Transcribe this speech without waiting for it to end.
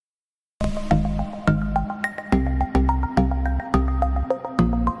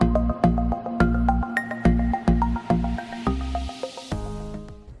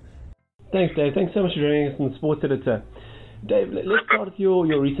Thanks, Dave. Thanks so much for joining us on the Sports Editor. Dave, let's start with your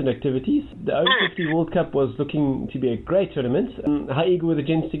recent activities. The Over 50 World Cup was looking to be a great tournament. How eager were the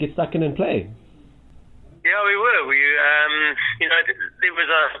gents to get stuck in and play? Yeah, we were. There was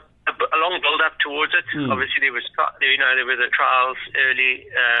a long build-up towards it. Obviously, there was the trials early,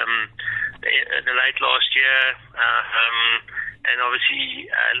 the late last year, and obviously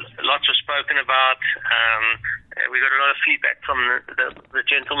lots was spoken about. We got a lot of feedback from the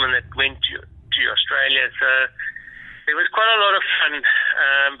gentlemen that went to Australia. So there was quite a lot of fun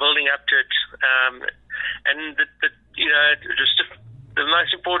building up to it, and the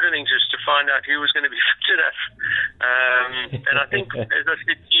most important thing is to find out who was going to be fit enough. And I think, as I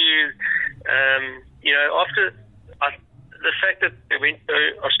said to you, after the fact that they went to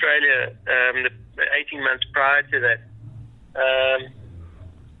Australia the 18 months prior to that,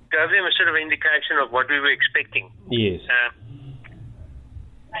 gave them a sort of indication of what we were expecting. Yes.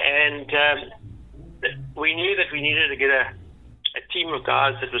 We knew that we needed to get a team of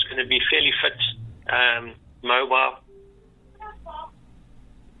guys that was going to be fairly fit, mobile.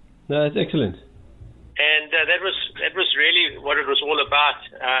 No, that's excellent. And that was really what it was all about.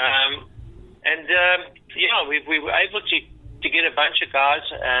 We were able to get a bunch of guys,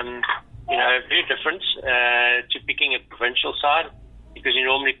 very different to picking a provincial side, because you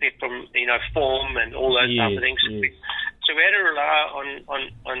normally pick from form and all those type of things. Yes. So we had to rely on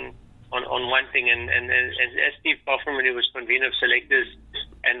one thing, and as Steve Bofferman, who was convener of selectors,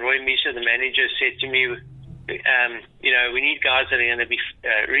 and Roy Misa, the manager, said to me, we need guys that are going to be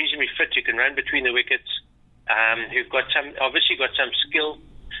reasonably fit, who can run between the wickets, who've got some skill.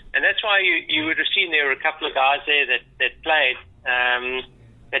 And that's why you would have seen there were a couple of guys there that played,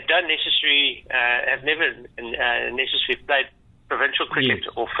 that have never necessarily played provincial cricket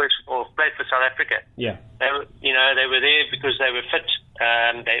or played for South Africa. Yeah. They were there because they were fit.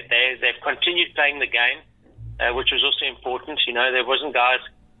 They've continued playing the game, which was also important. There wasn't guys.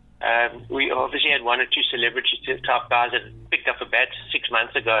 We obviously had one or two celebrity type guys that picked up a bat 6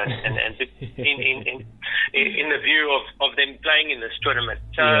 months ago, and in the view of them playing in this tournament.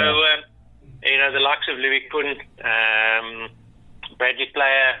 So the likes of Louis Kuhn, Bradley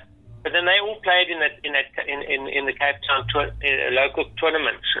Player, but then they all played in the Cape Town local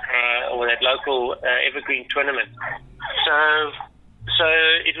tournament, or that local evergreen tournament. So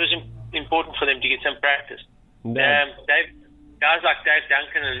it was important for them to get some practice. Guys like Dave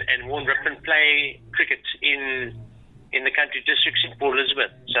Duncan and Warren Rippon play cricket in the country districts in Port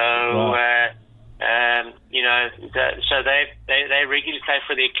Elizabeth. So so they regularly play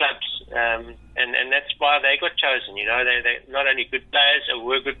for their clubs, and that's why they got chosen. They're not only good players or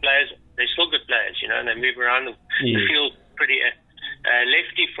were good players, they're still good players. And they move around the field pretty.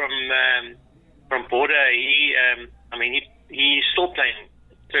 Lefty from Border, he's still playing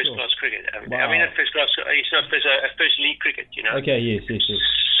first-class cricket. Wow. Not first-class, he's not first league cricket, Okay, yes.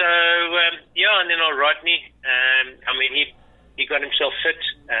 So, and then Rodney, he got himself fit,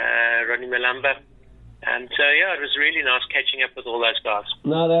 Rodney Malamba. And so, it was really nice catching up with all those guys.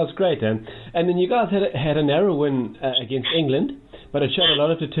 No, that was great. And then you guys had a narrow win against England, but it showed a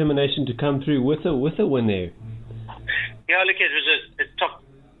lot of determination to come through with a win there. Yeah, look, it was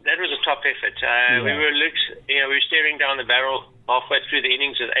that was a top effort. We were staring down the barrel halfway through the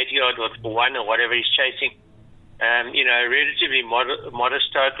innings with 80 yard for one or whatever he's chasing. Relatively modest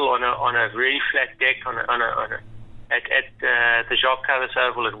total on a really flat deck at the Jacques Callis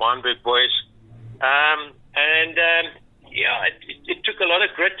Oval at Wynberg Boys. It took a lot of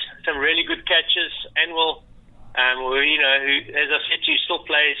grit, some really good catches, and who, as I said to you, still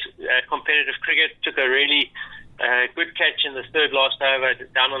plays competitive cricket. Took a really good catch in the third last over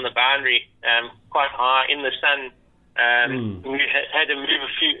down on the boundary, quite high in the sun. We had to move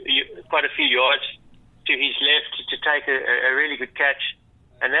quite a few yards to his left to take a really good catch,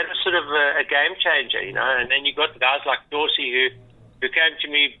 and that was sort of a game changer, And then you got guys like Dorsey who came to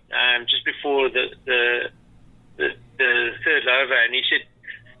me just before the third over, and he said,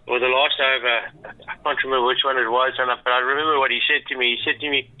 or the last over, I can't remember which one it was, but I remember what he said to me. He said to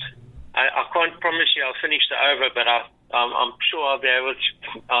me, I can't promise you I'll finish the over, but I'm sure I'll be able to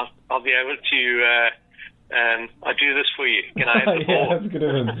I'll do this for you. Can I have the ball? Yeah, that's good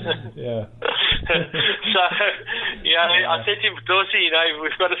of him. Yeah. So, I said to him, Dorsey,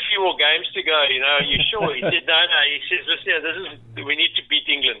 we've got a few more games to go. Are you sure? He said, no. He says, listen, we need to beat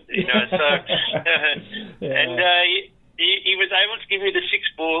England. So, and he was able to give me the 6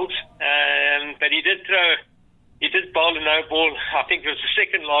 balls, but he did bowl a no ball. I think it was the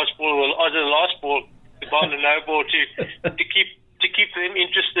second last ball, or the last ball, to bowl a no ball to keep them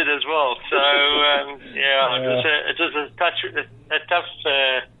interested as well. So it was a tough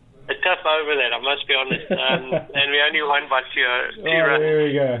a tough over that, I must be honest. And we only won by two runs. There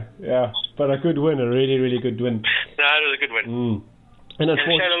we go. Yeah, but a good win, a really, really good win. No, it was a good win. And it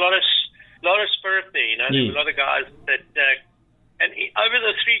showed a lot of spirit there. You know, there were a lot of guys that, and over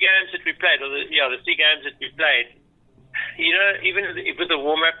the three games that we played, the three games that we played, you know, even with the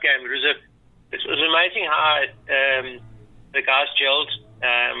warm-up game, it was amazing how the guys gelled.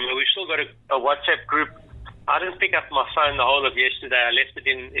 We've still got a WhatsApp group. I didn't pick up my phone the whole of yesterday. I left it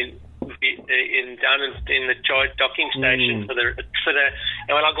down in the charge docking station for the.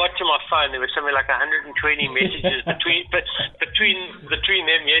 And when I got to my phone, there was something like 120 messages between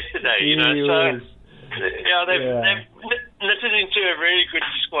them yesterday. You know, so they've knitted into a very good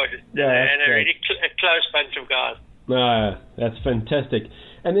squad and a really close bunch of guys. That's fantastic.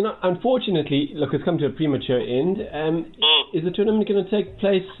 And then, unfortunately, look, it's come to a premature end. Is the tournament going to take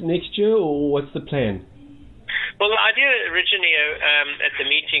place next year, or what's the plan? Well, the idea originally at the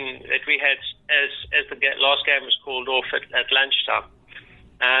meeting that we had, as the last game was called off at lunchtime,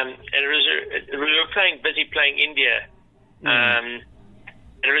 and we were busy playing India, and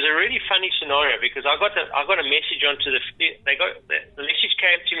it was a really funny scenario because I got a message onto the message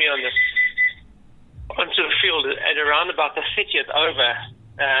came to me onto the field at around about the 50th over.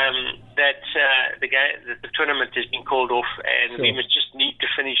 That the tournament has been called off, and we must just need to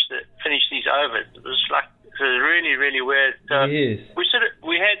finish these overs. It was really, really weird. So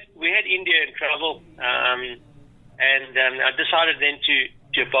we had India in trouble, and I decided then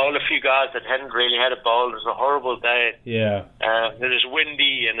to bowl a few guys that hadn't really had a bowl. It was a horrible day. Yeah. It was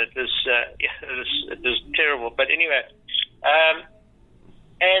windy, and it was terrible. But anyway,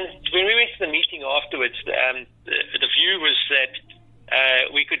 and when we went to the meeting afterwards, the view was that.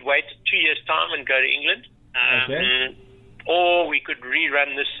 We could wait 2 years' time and go to England, or we could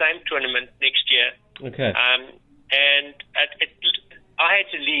rerun the same tournament next year. Okay. And I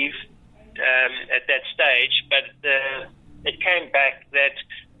had to leave at that stage, but it came back that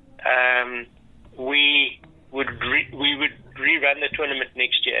we would rerun the tournament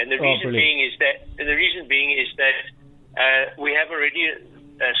next year, and the reason being is that we have already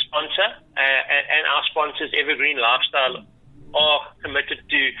a sponsor, and our sponsors, Evergreen Lifestyle, are committed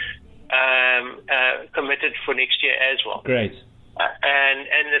for next year as well. Great.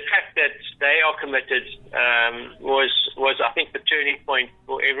 And the fact that they are committed was I think the turning point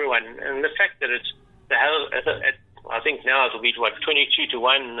for everyone. And the fact that it's I think now it'll be 22 to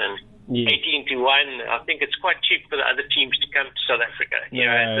 1 and 18 to 1. I think it's quite cheap for the other teams to come to South Africa.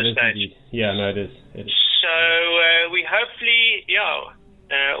 At this stage. Yeah, no, it is. So we hopefully,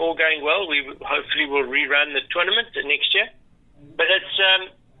 all going well, we hopefully will rerun the tournament next year. But it's,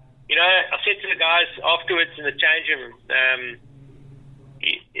 I said to the guys afterwards in the change room,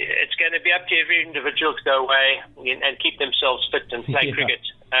 it's going to be up to every individual to go away and keep themselves fit and play cricket.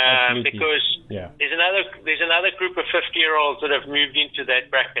 Because there's another group of 50-year-olds that have moved into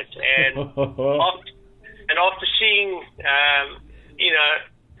that bracket. And after seeing,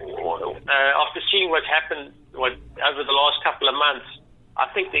 after seeing what's happened over the last couple of months, I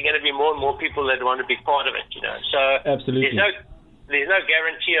think there are going to be more and more people that want to be part of it, So absolutely. There's no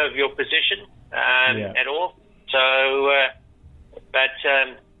guarantee of your position at all. So,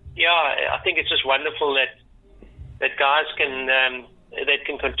 I think it's just wonderful that guys can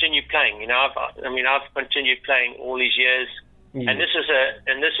continue playing. I've continued playing all these years, and this is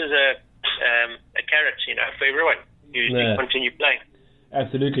a carrot, for everyone to continue playing.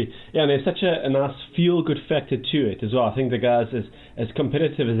 Absolutely. Yeah, and there's such a nice feel-good factor to it as well. I think the guys, as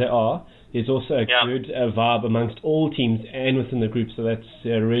competitive as they are, there's also a good vibe amongst all teams and within the group, so that's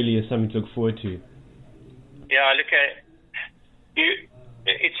really is something to look forward to. Yeah, look at you.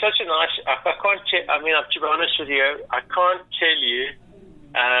 It's such a nice. I can't. To be honest with you, I can't tell you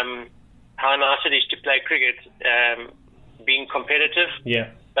how nice it is to play cricket, being competitive.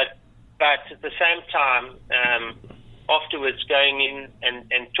 Yeah. But at the same time, afterwards going in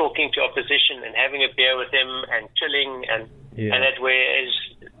and talking to opposition and having a beer with them and chilling and that whereas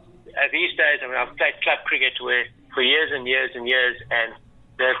these days, I've played club cricket for years and years and years, and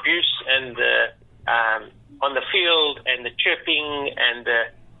the abuse and the on the field and the chirping and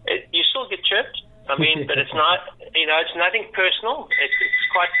you still get chirped. But it's not, it's nothing personal. It's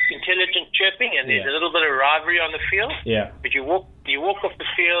quite intelligent chirping, and there's a little bit of rivalry on the field. Yeah. But you walk off the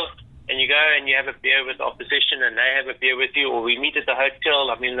field and you go and you have a beer with the opposition, and they have a beer with you, or we meet at the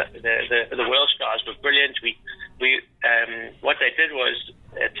hotel. The Welsh guys were brilliant. We what they did was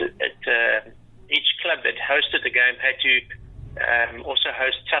at each club that hosted the game had to also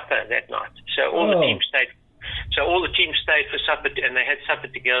host supper that night. So all the teams stayed. So all the teams stayed for supper, and they had supper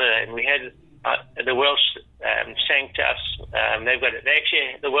together. And we had the Welsh sang to us.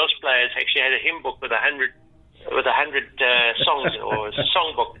 The Welsh players actually had a hymn book with 100 songs, or a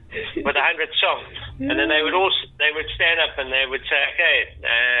songbook with 100 songs, and then they would stand up and they would say, okay,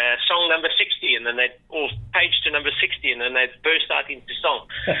 song number 60, and then they'd all page to number 60, and then they'd burst out into song.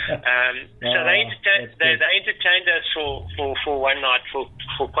 So they entertained us for one night for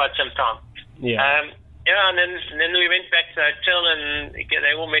quite some time. And then we went back to the hotel, and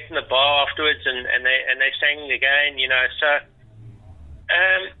they all met in the bar afterwards, and they sang again, So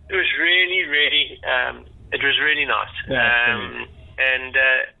it was really, really. It was really nice, and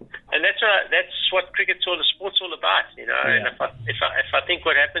that's what cricket's all, the sport's all about, And if I think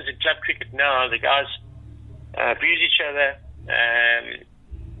what happens in club cricket now, the guys abuse each other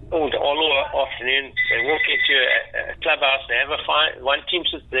all afternoon. They walk into a clubhouse, they have one team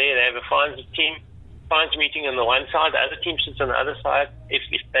sits there, they have a fines meeting on the one side, the other team sits on the other side. If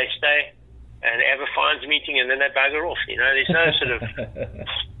they stay, and they have a fines meeting, and then they bugger off. There's no sort of.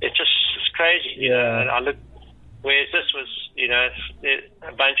 It's crazy. I look. Whereas this was,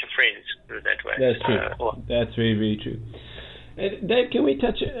 a bunch of friends. Put it that way. That's true. That's very, very true. Dave, can we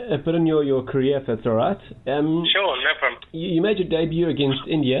touch a bit on your career, if that's all right? Sure, no problem. You made your debut against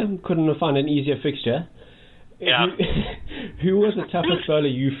India. Couldn't have found an easier fixture. Yeah. Who was the toughest bowler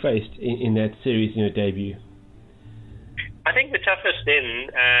you faced in that series in your debut? I think the toughest then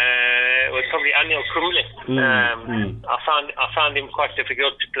was probably Anil Kumble. I found him quite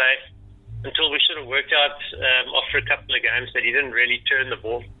difficult to play until we sort of worked out after a couple of games that he didn't really turn the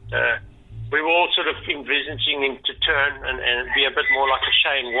ball. We were all sort of envisaging him to turn and be a bit more like a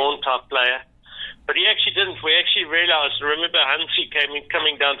Shane Warne type player. But he actually didn't. We actually realised, remember Hansi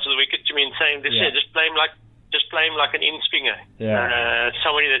coming down to the wicket to me and saying, just play him like an in-spinger.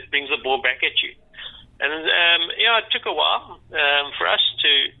 Somebody that brings the ball back at you. And it took a while for us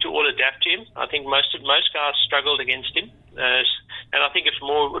to all adapt to him. I think most guys struggled against him, and I think it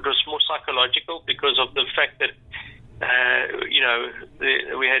was more psychological because of the fact that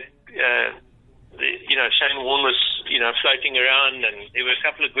we had Shane Warne was floating around, and there were a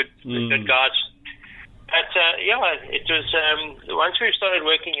couple of good guys. But it was once we started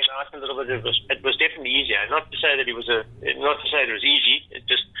working it out a little bit, it was definitely easier. Not to say that it was easy. It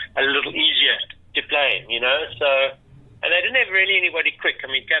just a little easier to play, So, and they didn't have really anybody quick. I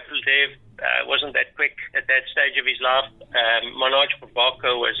mean, Capital Dev wasn't that quick at that stage of his life. Manoj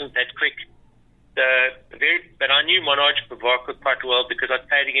Prabhakar wasn't that quick. But I knew Manoj Prabhakar quite well because I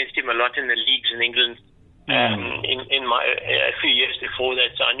played against him a lot in the leagues in England in my a few years before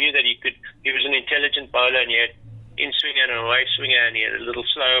that. So I knew that he was an intelligent bowler, and he had in swinger and away swinger, and he had a little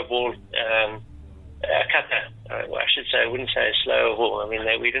slower ball. A cutter. I should say, I wouldn't say a slower ball. I mean,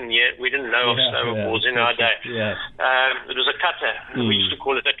 we didn't know of slower balls in our day. It was a cutter. We used to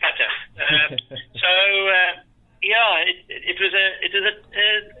call it a cutter. It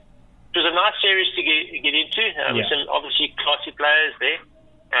was a nice series to get into. Some obviously classy players there,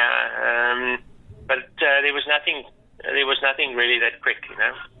 but there was nothing. There was nothing really that quick,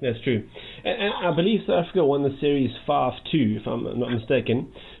 That's true. And I believe South Africa won the series 5-2, if I'm not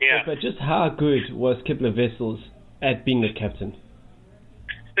mistaken. Yeah. But just how good was Kepler Wessels at being the captain?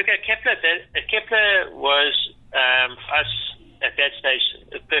 Look, Kepler was, for us at that stage,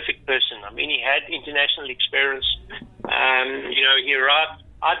 a perfect person. I mean, he had international experience. He arrived.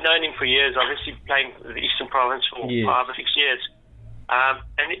 I'd known him for years, obviously playing for the Eastern Province for 5 or 6 years.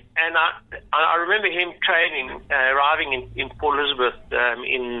 And I remember him arriving in Port Elizabeth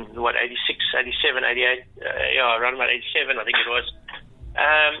in 86, 87, 88, around about 87, I think it was.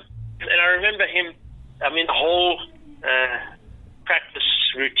 And I remember him. I mean, the whole practice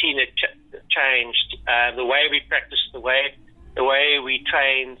routine had changed. The way we practiced, the way we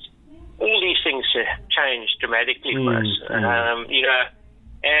trained, all these things changed dramatically for us.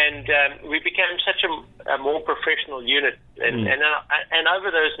 And we became such a more professional unit, and over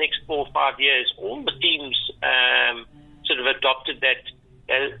those next 4 or 5 years, all the teams sort of adopted that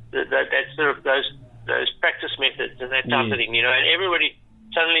sort of those practice methods and that type of thing, And everybody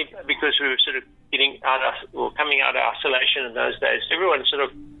suddenly, because we were sort of coming out of isolation in those days, everyone sort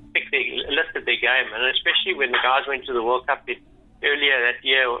of lifted their game, and especially when the guys went to the World Cup earlier that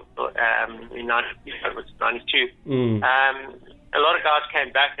year in 92. A lot of guys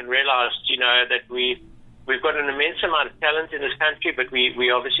came back and realized, that we've got an immense amount of talent in this country, but we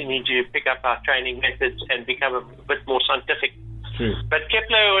obviously need to pick up our training methods and become a bit more scientific. But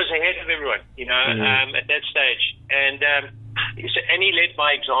Kepler was ahead of everyone, at that stage, and he led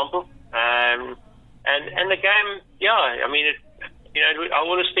by example. And the game, I mean, I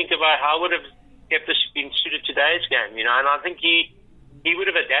always think about how would have Kepler been suited today's game, and I think he he would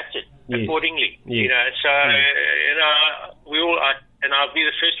have adapted Yes. accordingly. Yes. You know, so we all, and I'll be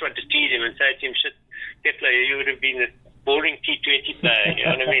the first one to tease him and say to him, "Shit, Kepler, you would have been a boring T20 player." You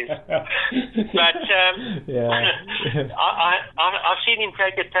know what I mean? But I've seen him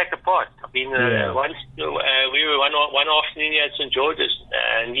take apart. I've been once. We were one afternoon at St George's,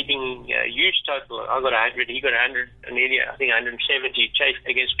 needing a huge total. I got 100. He got 100, and nearly, I think 170 chased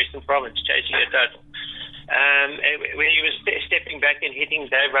against Western Province, chasing a total. And when he was stepping back and hitting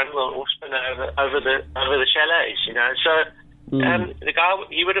Dave Runwell off spin over the shallows, you know. So the guy,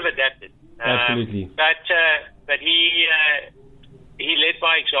 he would have adapted. Absolutely. But he led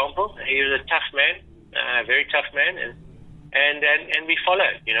by example. He was a tough man, very tough man, and we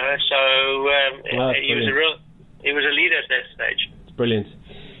followed, you know. So he was a leader at that stage. It's brilliant.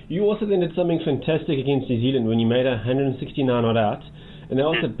 You also then did something fantastic against New Zealand when you made 169 not out, and that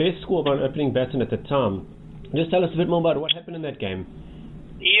was the best score by an opening batsman at the time. Just tell us a bit more about what happened in that game.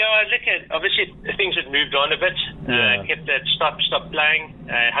 Yeah, look, obviously things had moved on a bit. Kept that stopped playing.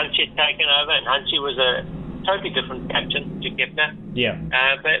 Hansi had taken over, and Hansi was a totally different captain to Kepler. Yeah.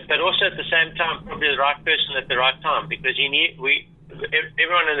 But also at the same time, probably the right person at the right time, because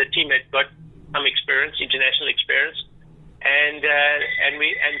everyone in the team had got some experience, international experience, and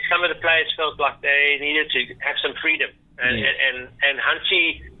some of the players felt like they needed to have some freedom, and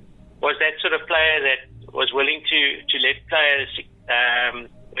Hansi was that sort of player that was willing to let players,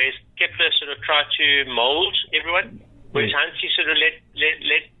 whereas Kepler sort of tried to mold everyone, whereas Hansi sort of let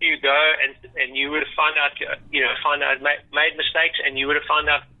you go, and you would have found out made mistakes, and you would have found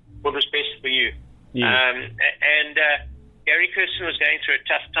out what was best for you. And Gary Kirsten was going through a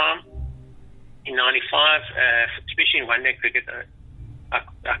tough time in '95, especially in one-day cricket. I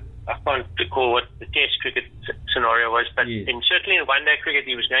can't recall what the Test cricket scenario was, but certainly in one-day cricket,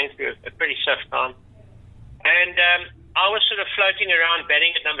 he was going through a pretty tough time. And I was sort of floating around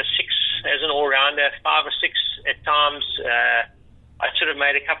batting at number 6 as an all-rounder, 5 or 6 at times. I sort of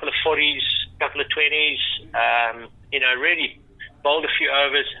made a couple of 40s, a couple of 20s, really bowled a few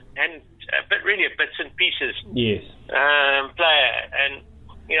overs, but really a bits and pieces player. And,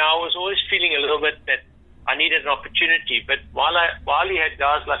 I was always feeling a little bit that I needed an opportunity. But while he had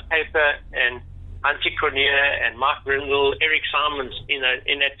guys like Paper and Hansi Cornier and Mark Brindle, Eric Simons in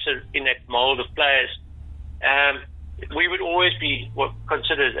that mold of players, we would always be what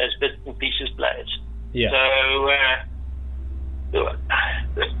considered as bits and pieces players. Yeah. So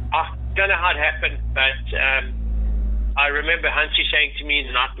I don't know how it happened, but I remember Hansi saying to me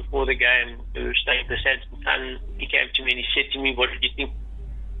the night before the game, we were staying at the Sanderson Sun, he came to me and he said to me, "What did you think?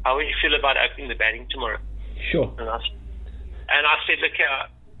 How would you feel about opening the batting tomorrow?" Sure. And I said, "Look,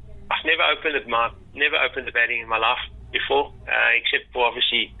 I've never opened the batting in my life before, except for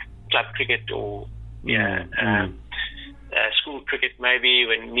obviously club cricket or school cricket, maybe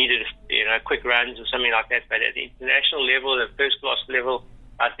when needed, quick runs or something like that. But at the international level, the first class level,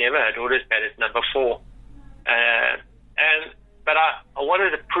 I'd never had always batted number 4. But I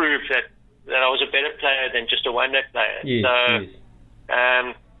wanted to prove that I was a better player than just a one-day player.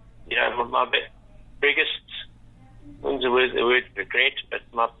 My biggest, the word regret, but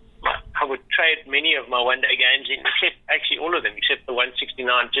I would trade many of my one-day games in, actually all of them, except the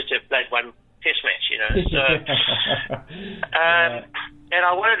 169, just to have played one test match, So, and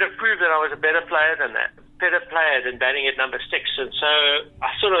I wanted to prove that I was a better player than batting at number 6. And so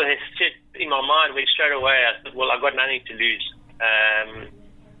I sort of said in my mind, straight away, I said, well, I've got nothing to lose.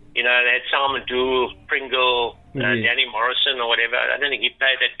 They had Salman Dool, Pringle, Danny Morrison or whatever. I don't think he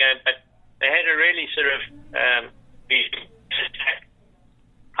played that game, but they had a really sort of attack.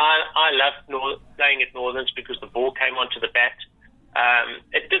 I loved playing at Northerns because the ball came onto the bat.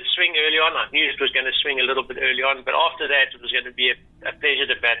 It did swing early on. I knew it was going to swing a little bit early on, but after that, it was going to be a pleasure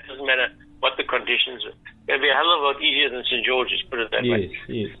to bat. It doesn't matter what the conditions are. It's going to be a hell of a lot easier than St George's, put it that way.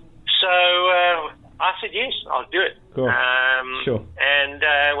 Yes. So I said, yes, I'll do it. Cool. Sure. And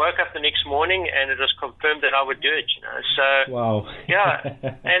woke up the next morning, and it was confirmed that I would do it. So wow. Yeah,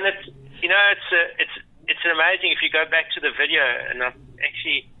 and it's it's amazing if you go back to the video, and I'm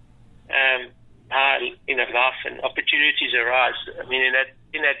actually life and opportunities arise. I mean, in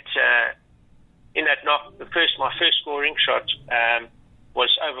that knock, my first scoring shot was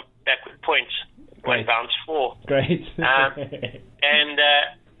over backward point, one bounce 4. Great. And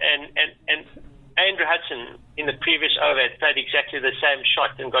Andrew Hudson in the previous over had played exactly the same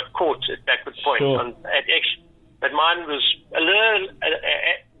shot and got caught at backward point at X, but mine was a little.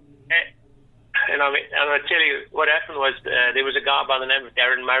 And I'm going to tell you what happened was there was a guy by the name of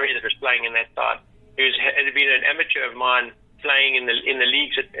Darren Murray that was playing in that side. He had been an amateur of mine playing in the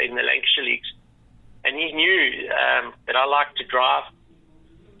leagues, in the Lancashire leagues, and he knew that I liked to drive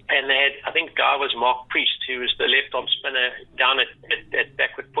And they had, I think, guy was Mark Priest, who was the left arm spinner down at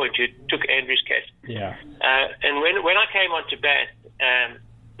backward point, who took Andrew's catch. Yeah. And when I came onto bat,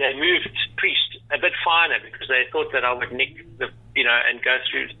 they moved Priest a bit finer because they thought that I would nick and go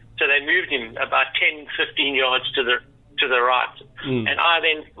through. So they moved him about 10, 15 yards to the right. And I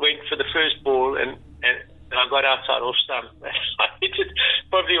then went for the first ball and I got outside off stump. I hit it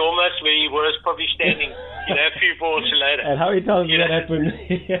probably almost where he was, probably standing, a few balls later. And how he tells you that happened.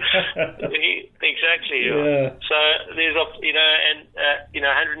 Exactly. Yeah. So there's,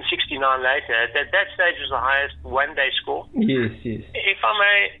 169 later. At that stage was the highest one-day score. Yes. If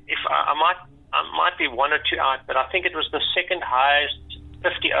I I might be one or two out, but I think it was the second highest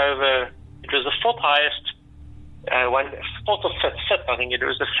 50 over. It was the fourth highest, fourth or fifth. I think it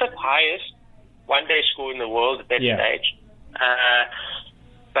was the fifth highest one-day score in the world at that stage.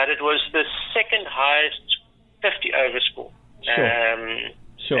 But it was the second highest 50 over score. Sure.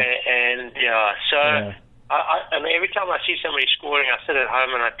 I mean, every time I see somebody scoring, I sit at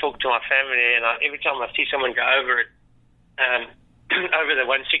home and I talk to my family, and every time I see someone go over it, over the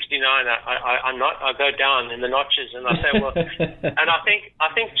 169, I go down in the notches, and I say, well, and I think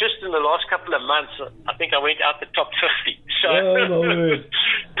just in the last couple of months, I think I went out the top 50. So,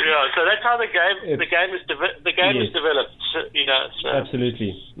 so that's how the game is developed. So.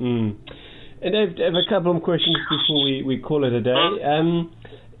 Absolutely. And I have a couple of questions before we call it a day.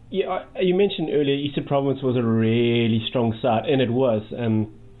 You mentioned earlier Eastern Province was a really strong side, and it was. I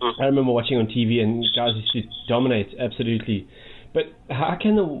remember watching on TV, and guys used to dominate, absolutely. But how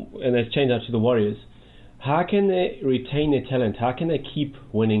can and it's changed out to the Warriors, how can they retain their talent? How can they keep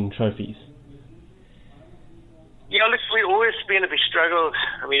winning trophies? Yeah, look, we've always been a big struggle.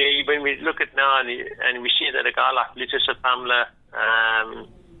 I mean, when we look at now and we see that a guy like Lucas Apamla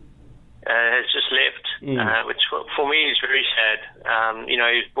has just left, which for me is very sad.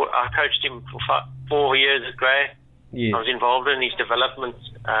 I coached him for 4 years at Grey. Yes. I was involved in his development.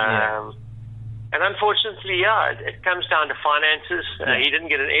 And unfortunately, it comes down to finances. He didn't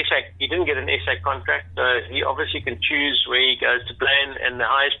get an SA contract, so he obviously can choose where he goes to play, and the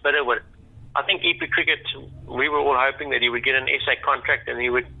highest bidder would. I think EP Cricket, we were all hoping that he would get an SA contract, and he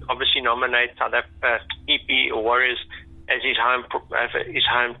would obviously nominate EP or Warriors as his home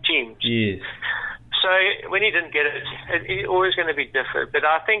team. Yes. So when he didn't get it, it's always going to be different. But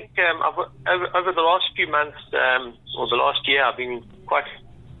I think over the last few months, or the last year, I've been quite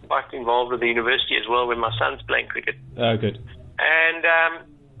involved with the university as well when my son's playing cricket. Oh, good. And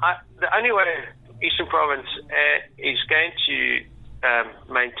the only way Eastern Province is going to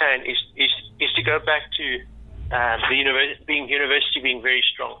maintain is to go back to the university being very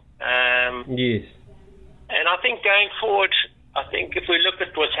strong. Yes. And I think going forward, I think if we look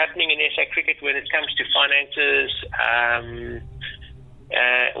at what's happening in SA cricket when it comes to finances,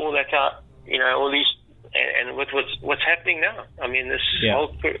 all that, all these, and with what's happening now. I mean, this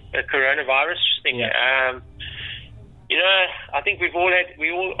whole coronavirus thing. Yeah. I think we all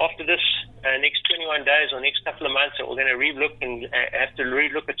after this next 21 days or next couple of months, we're going to relook and have to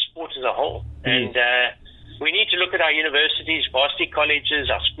relook at sport as a whole. And we need to look at our universities, varsity colleges,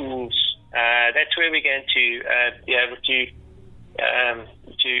 our schools. That's where we're going to be able to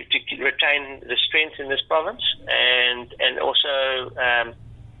retain the strength in this province, and also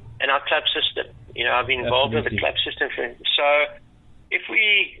in our club system. I've been involved with the club system. So if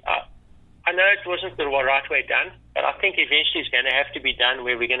I know it wasn't the right way done, but I think eventually it's going to have to be done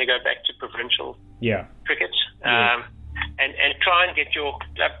where we're going to go back to provincial cricket, and try and get your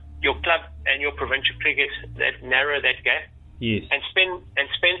club and your provincial cricket that narrow that gap. Yes. And spend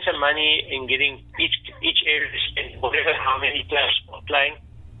some money in getting each area to spend whatever how many clubs are playing,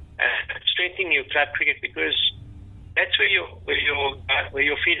 strengthening your club cricket, because that's where your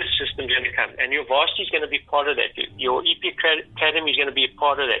feeder system is going to come, and your varsity is going to be part of that. Your EP academy is going to be a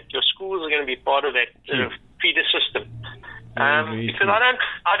part of that. Your schools are going to be part of that feeder system. Because I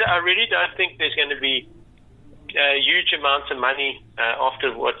really don't think there's going to be huge amounts of money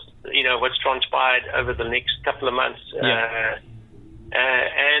after what's transpired over the next couple of months. The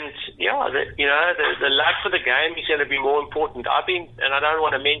luck for the game is going to be more important. And I don't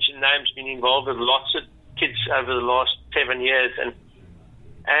want to mention names, been involved with lots of kids over the last 7 years, and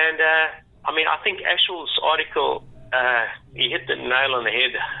I think Ashwell's article, he hit the nail on the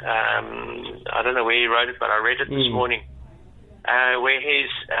head. I don't know where he wrote it, but I read it this morning,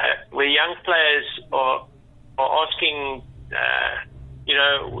 where young players are asking,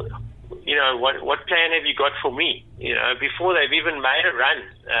 what plan have you got for me? Before they've even made a run.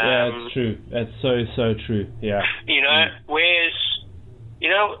 That's true. That's so true. Yeah. Where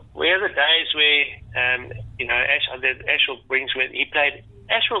are the days where Ashwell brings when he played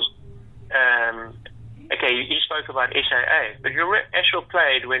Ashwell, okay, you spoke about SAA, but you remember Ashwell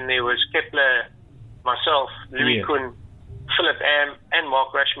played when there was Kepler, myself, Louis Kuhn, Philip Am, and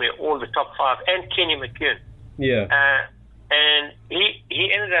Mark Rushmere, all the top 5, and Kenny McKeown. Yeah. And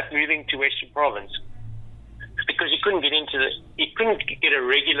he ended up moving to Western Province because he couldn't get a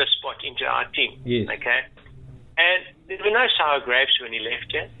regular spot into our team. Yes. Okay. And there were no sour grapes when he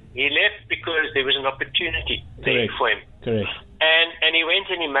left. Yeah? He left because there was an opportunity there for him. Correct. And he went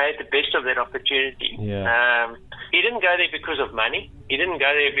and he made the best of that opportunity. Yeah. He didn't go there because of money. He didn't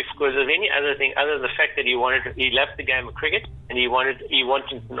go there because of any other thing other than the fact that he loved the game of cricket and he wanted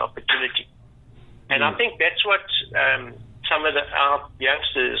an opportunity. And I think that's what some of our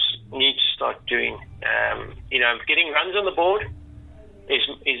youngsters need to start doing. Getting runs on the board is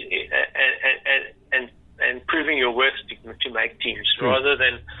and proving your worth to make teams rather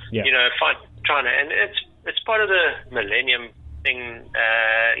than trying to. And it's part of the millennium thing,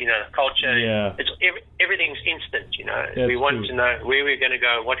 culture. Yeah. It's everything's instant. That's we want true. to know where we're going to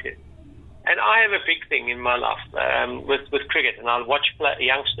go, what. And I have a big thing in my life with cricket, and I'll watch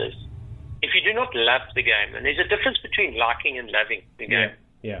youngsters. If you do not love the game, and there's a difference between liking and loving the game.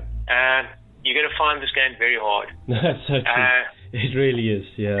 Yeah. You're going to find this game very hard. That's so true. It really is.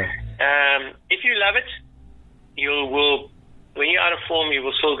 Yeah. If you love it, when you're out of form, you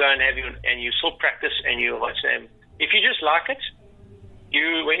will still go and you still practice and you'll watch them. If you just like it,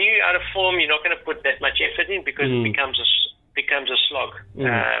 when you're out of form, you're not going to put that much effort in because it becomes a slog.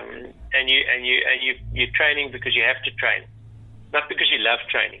 And you're training because you have to train, not because you love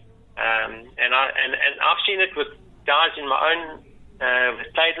training. And I've seen it with guys in my own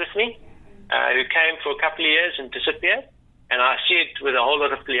that played with me who came for a couple of years and disappeared. And I see it with a whole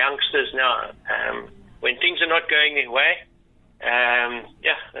lot of youngsters now. When things are not going their way,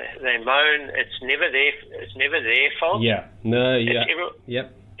 they moan. It's never their fault. Yeah. No. Yeah.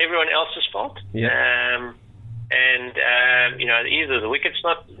 It's everyone else's fault. Yeah. Either the wicket's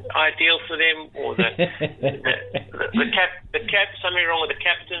not ideal for them, or the something wrong with the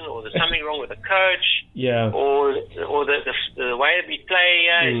captain, or there's something wrong with the coach. Yeah. Or the way that we play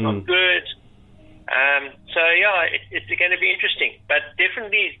is not good. It's going to be interesting. But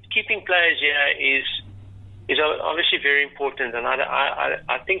definitely keeping players here is obviously very important. And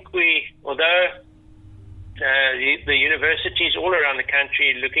I think although the universities all around the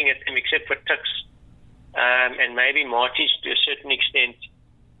country looking at them, except for Tuks, and maybe Marty's to a certain extent,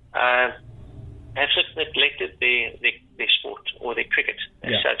 have neglected their sport or their cricket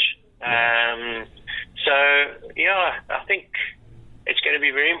as such. I think it's going to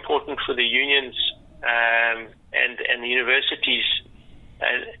be very important for the unions and the universities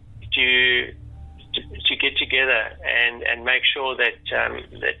to get together and make sure that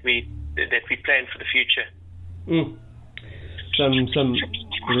we plan for the future. Some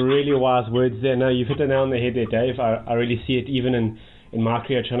really wise words there. Now you've hit the nail on the head there, Dave. I really see it even in my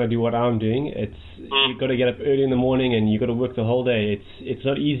career trying to do what I'm doing. You've got to get up early in the morning and you've got to work the whole day. It's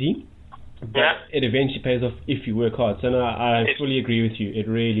not easy, but it eventually pays off if you work hard. So no, I fully agree with you. It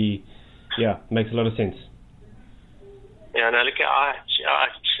really, makes a lot of sense. Yeah, no, look,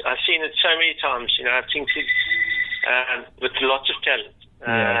 I've seen it so many times. I've seen kids with lots of talent.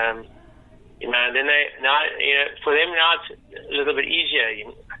 Then for them now it's a little bit easier.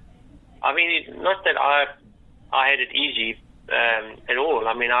 I mean, not that I had it easy at all.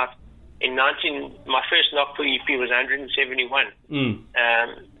 I mean, my first knock for EP was 171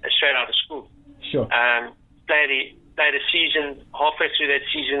 straight out of school. Sure. Played a season. Halfway through that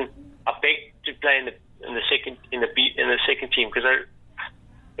season, I begged to play in the second team because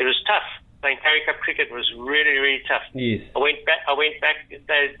it was tough. Playing Currie Cup cricket was really, really tough. Yes. I went back.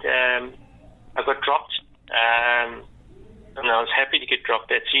 I got dropped, and I was happy to get dropped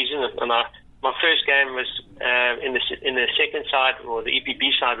that season. And my first game was in the second side, or the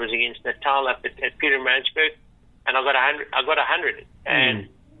EPB side, was against Natal up at Pietermaritzburg, and I got 100. And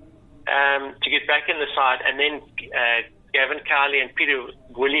to get back in the side, and then Gavin Carley and Peter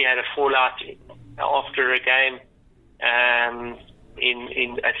Woolley had a fallout after a game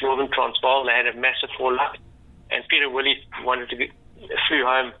at Northern Transvaal. They had a massive fallout, and Peter Woolley flew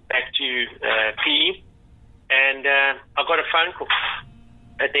home back to PE, and I got a phone call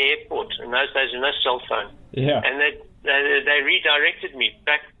at the airport. In those days, there was no cell phone. Yeah. And they redirected me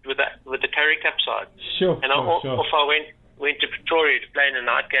back with the Currie Cup side. Sure. And off I went to Pretoria to play in a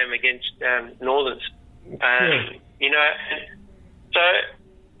night game against Northerns. So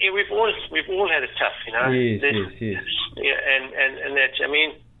we've all had it tough, Yes. Yeah, and that's. I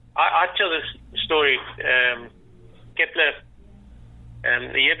mean, I tell this story. Kepler.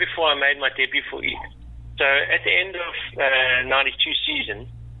 The year before I made my debut for so So at the end of '92 season,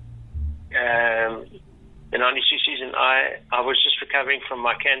 the '92 season, I was just recovering from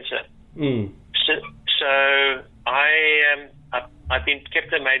my cancer. So I've been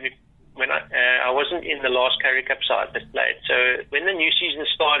kept maybe when I wasn't in the last Currie Cup side that played. So when the new season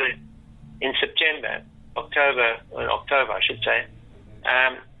started in October I should say,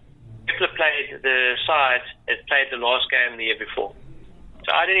 Kepler played the side that played the last game the year before. So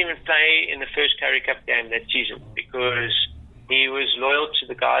I didn't even play in the first Currie Cup game that season because he was loyal to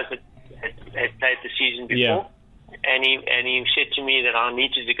the guys that had played the season before, and he said to me that I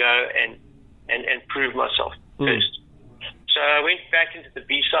needed to go and prove myself first. So I went back into the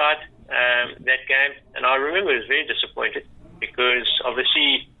B side that game, and I remember I was very disappointed because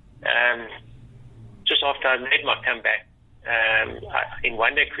obviously just after I made my comeback in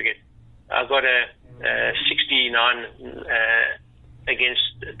one-day cricket, I got a 69 against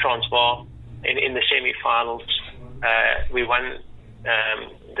Transvaal in the semi-finals. We won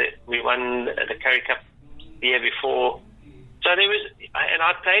the Currie Cup the year before. So and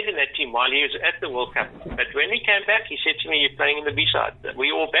I played in that team while he was at the World Cup. But when he came back, he said to me, "You're playing in the B side.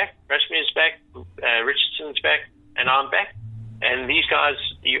 We're all back. Rashmir's back, Richardson's back, and I'm back. And these guys,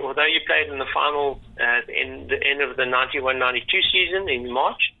 although you played in the final in the end of the '91-92 season in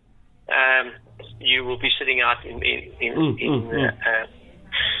March, you will be sitting out in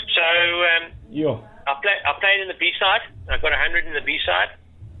So I played in the B side. I got 100 in the B side.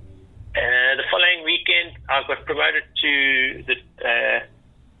 The following weekend, I got promoted to the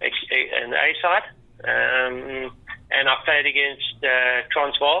A side, and I played against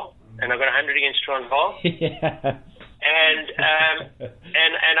Transvaal, and I got 100 against Transvaal. And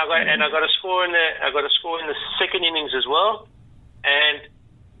I got a score in the second innings as well. And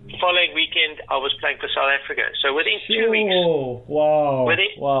the following weekend, I was playing for South Africa. So within 2 weeks,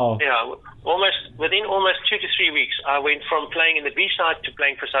 within almost 2 to 3 weeks, I went from playing in the B side to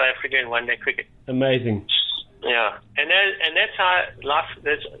playing for South Africa in one-day cricket. Amazing. Yeah, and that's how life.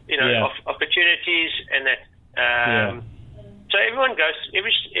 There's opportunities, and that. So everyone goes.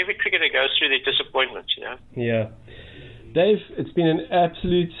 Every cricketer goes through their disappointments. Yeah. Dave, it's been an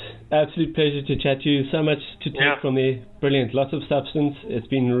absolute pleasure to chat to you. So much to take from there. Brilliant. Lots of substance. It's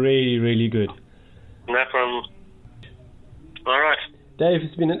been really, really good. No problem. All right. Dave,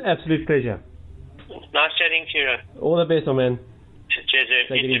 it's been an absolute pleasure. Nice chatting to you. All the best, my man. Cheers.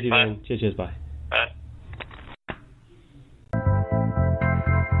 Take it easy, man. Cheers. Bye.